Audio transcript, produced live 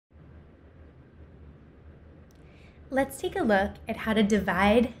let's take a look at how to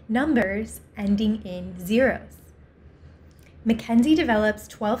divide numbers ending in zeros. Mackenzie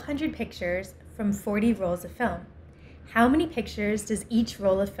develops 1,200 pictures from 40 rolls of film. How many pictures does each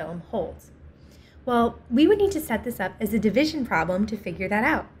roll of film hold? Well, we would need to set this up as a division problem to figure that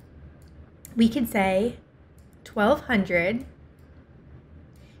out. We could say 1,200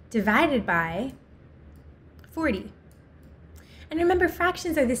 divided by 40. And remember,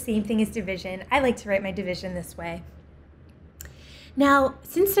 fractions are the same thing as division. I like to write my division this way. Now,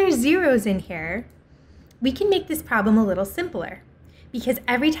 since there's zeros in here, we can make this problem a little simpler, because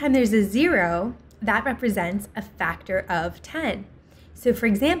every time there's a zero, that represents a factor of 10. So for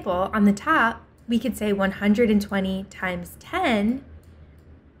example, on the top, we could say 120 times 10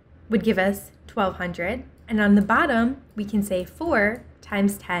 would give us 1,200. And on the bottom, we can say 4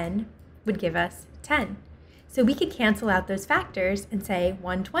 times 10 would give us 10. So we could cancel out those factors and say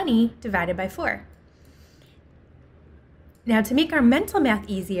 120 divided by 4. Now to make our mental math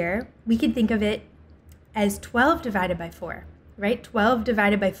easier, we could think of it as 12 divided by 4, right? 12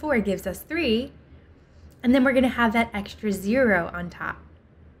 divided by 4 gives us 3, and then we're going to have that extra 0 on top.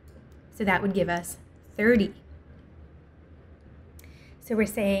 So that would give us 30. So we're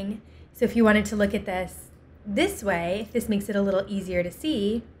saying, so if you wanted to look at this way, if this makes it a little easier to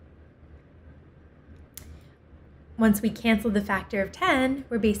see, once we cancel the factor of 10,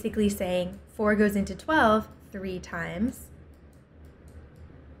 we're basically saying 4 goes into 12 3 times.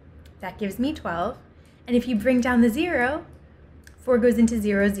 That gives me 12. And if you bring down the 0, 4 goes into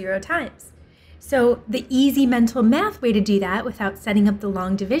 0 0 times. So the easy mental math way to do that without setting up the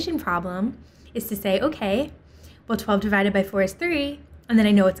long division problem is to say, okay, well 12 divided by 4 is 3, and then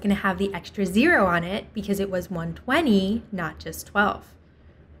I know it's going to have the extra 0 on it because it was 120, not just 12.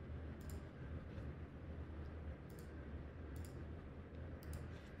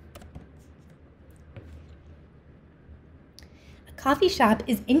 A coffee shop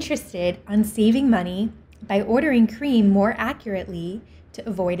is interested on saving money by ordering cream more accurately to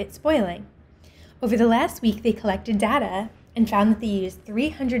avoid it spoiling. Over the last week, they collected data and found that they used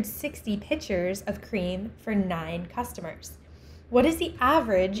 360 pitchers of cream for 9 customers. What is the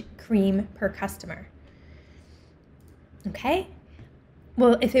average cream per customer? Okay,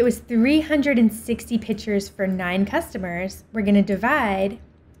 well, if it was 360 pitchers for 9 customers, we're going to divide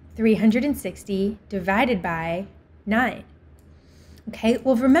 360 divided by 9. Okay,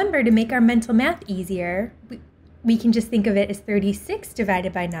 well, remember, to make our mental math easier, we can just think of it as 36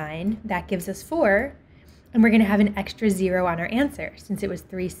 divided by 9. That gives us 4. And we're going to have an extra 0 on our answer since it was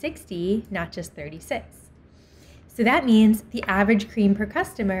 360, not just 36. So that means the average cream per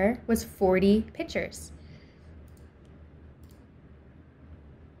customer was 40 pitchers.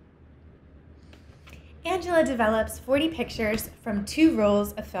 Angela develops 40 pictures from 2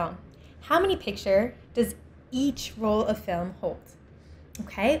 rolls of film. How many pictures does each roll of film hold?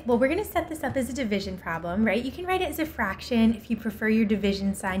 Okay, well, we're going to set this up as a division problem, right? You can write it as a fraction. If you prefer your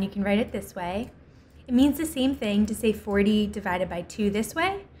division sign, you can write it this way. It means the same thing to say 40 divided by 2 this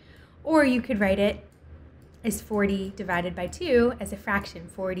way, or you could write it as 40 divided by 2 as a fraction,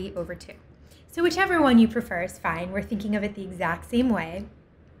 40 over 2. So whichever one you prefer is fine. We're thinking of it the exact same way.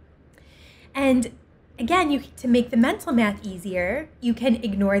 And again, to make the mental math easier, you can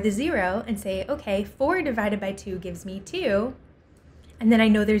ignore the 0 and say, okay, 4 divided by 2 gives me 2. And then I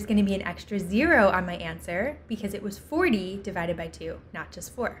know there's going to be an extra 0 on my answer because it was 40 divided by 2, not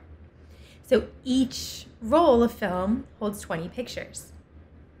just 4. So each roll of film holds 20 pictures.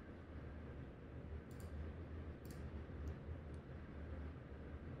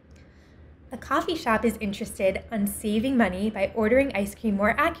 A coffee shop is interested on saving money by ordering cream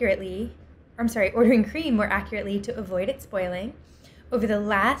more accurately to avoid it spoiling. Over the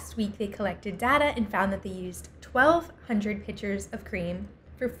last week, they collected data and found that they used 1,200 pitchers of cream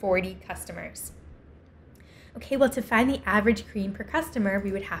for 40 customers. Okay, well, to find the average cream per customer,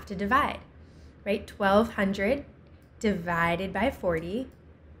 we would have to divide, right? 1,200 divided by 40.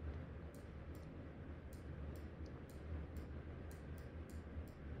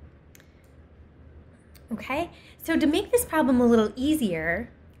 Okay, so to make this problem a little easier,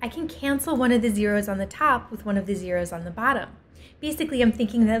 I can cancel one of the zeros on the top with one of the zeros on the bottom. Basically, I'm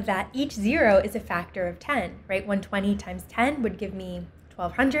thinking that each 0 is a factor of 10, right? 120 times 10 would give me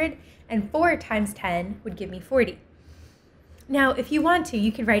 1,200, and 4 times 10 would give me 40. Now, if you want to,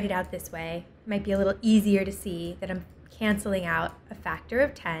 you could write it out this way. It might be a little easier to see that I'm canceling out a factor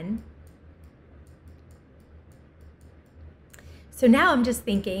of 10. So now I'm just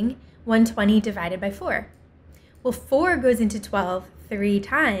thinking 120 divided by 4. Well, 4 goes into 12 3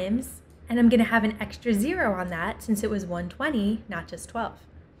 times, and I'm going to have an extra 0 on that since it was 120, not just 12.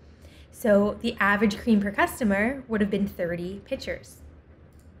 So the average cream per customer would have been 30 pitchers.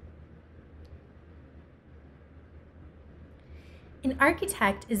 An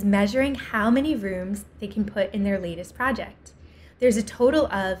architect is measuring how many rooms they can put in their latest project. There's a total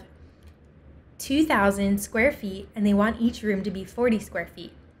of 2,000 square feet, and they want each room to be 40 square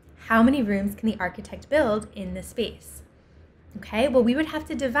feet. How many rooms can the architect build in the space? Okay, well, we would have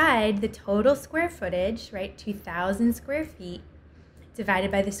to divide the total square footage, right, 2,000 square feet,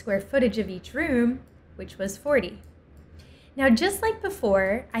 divided by the square footage of each room, which was 40. Now, just like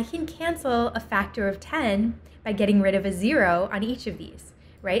before, I can cancel a factor of 10 by getting rid of a 0 on each of these,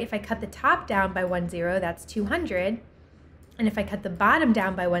 right? If I cut the top down by 1 0, that's 200. And if I cut the bottom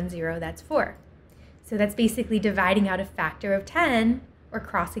down by 1 0, that's 4. So that's basically dividing out a factor of 10 or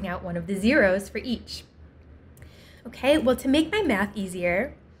crossing out one of the zeros for each. Okay, well, to make my math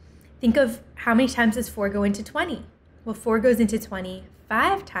easier, think of how many times does 4 go into 20? Well, 4 goes into 20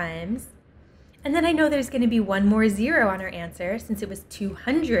 5 times. And then I know there's going to be one more 0 on our answer since it was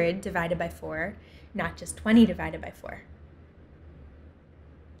 200 divided by 4, not just 20 divided by 4.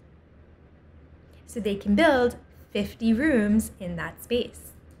 So they can build 50 rooms in that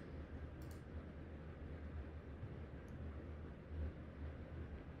space.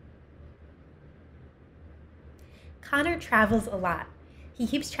 Connor travels a lot. He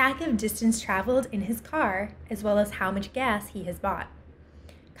keeps track of distance traveled in his car as well as how much gas he has bought.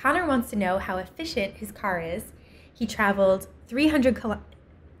 Connor wants to know how efficient his car is. He traveled 300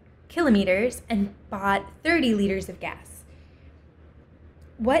 kilometers and bought 30 liters of gas.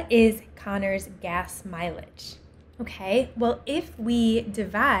 What is Connor's gas mileage? Okay, well, if we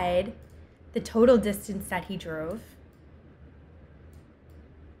divide the total distance that he drove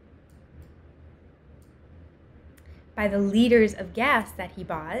by the liters of gas that he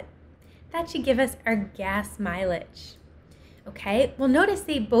bought, that should give us our gas mileage. Okay, well, notice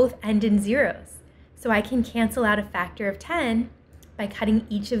they both end in zeros. So I can cancel out a factor of 10 by cutting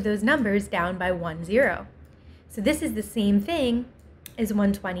each of those numbers down by 1 0. So this is the same thing as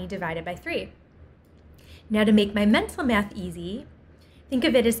 120 divided by 3. Now to make my mental math easy, think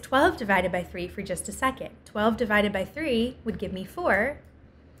of it as 12 divided by 3 for just a second. 12 divided by 3 would give me 4.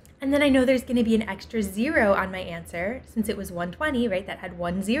 And then I know there's going to be an extra 0 on my answer since it was 120, right? That had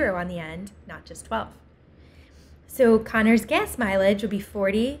 1 0 on the end, not just 12. So Connor's gas mileage would be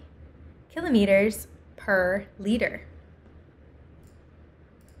 40 kilometers per liter.